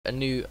a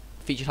new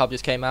featured hub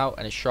just came out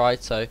and it's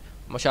Shride, so I'm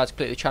gonna show how to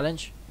complete the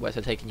challenge where it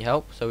says taking your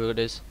help. So what it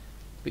is,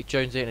 speak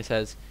Jonesy and it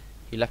says,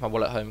 "You left my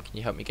wallet at home, can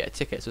you help me get a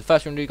ticket?" So the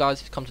first thing we're gonna do,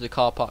 guys, is come to the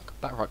car park,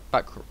 back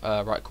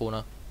right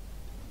corner,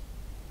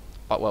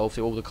 but where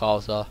obviously all the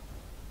cars are,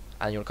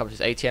 and you wanna come to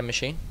this ATM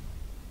machine.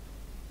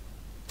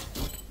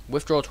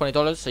 Withdraw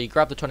 $20, so you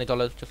grab the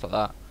 $20 just like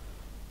that.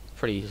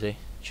 Pretty easy.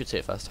 You should see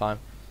it first time.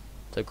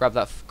 So grab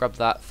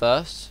that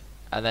first,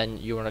 and then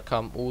you wanna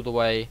come all the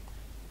way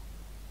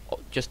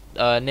just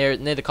near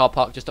the car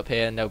park, just up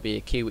here, and there'll be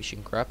a key which you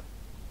can grab.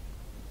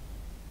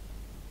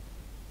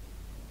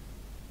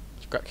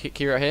 Just grab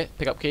key right here,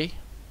 pick up key,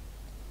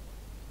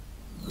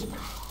 and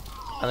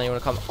then you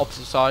want to come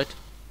opposite side,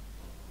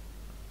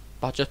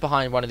 but just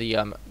behind one of the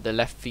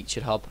left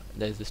featured hub.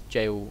 There's this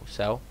jail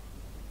cell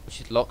which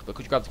is locked, but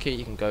because you grab the key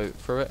you can go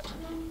through it.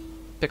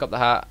 Pick up the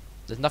hat.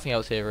 There's nothing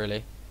else here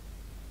really.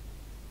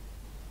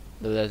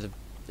 There's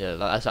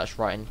that's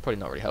actually writing, probably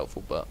not really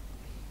helpful, but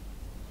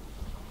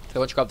so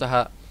once you grab the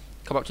hat,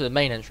 come up to the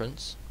main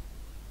entrance.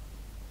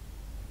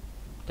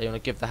 Then you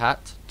want to give the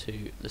hat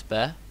to this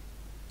bear,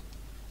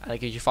 and it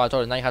gives you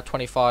 $5. Now you have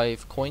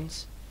 25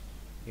 coins.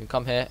 You can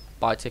come here,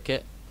 buy a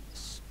ticket,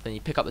 then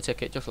you pick up the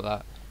ticket just like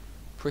that.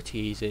 Pretty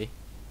easy.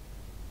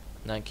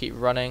 And then keep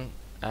running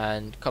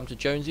and come to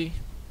Jonesy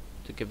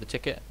to give the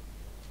ticket,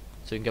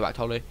 so you can go back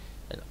to Holly.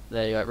 And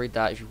there you go. Read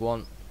that if you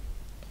want.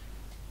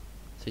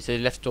 So you see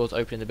the left door's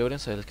open in the building,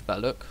 so let's give that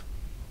a look.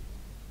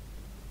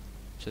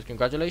 So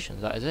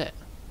congratulations, that is it.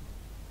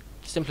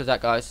 Simple as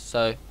that, guys.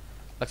 So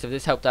like I said, if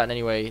this helped out in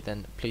any way,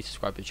 then please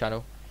subscribe to the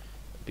channel.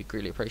 It'd be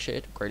greatly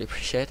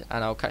appreciated,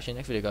 and I'll catch you in the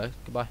next video, guys.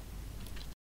 Goodbye.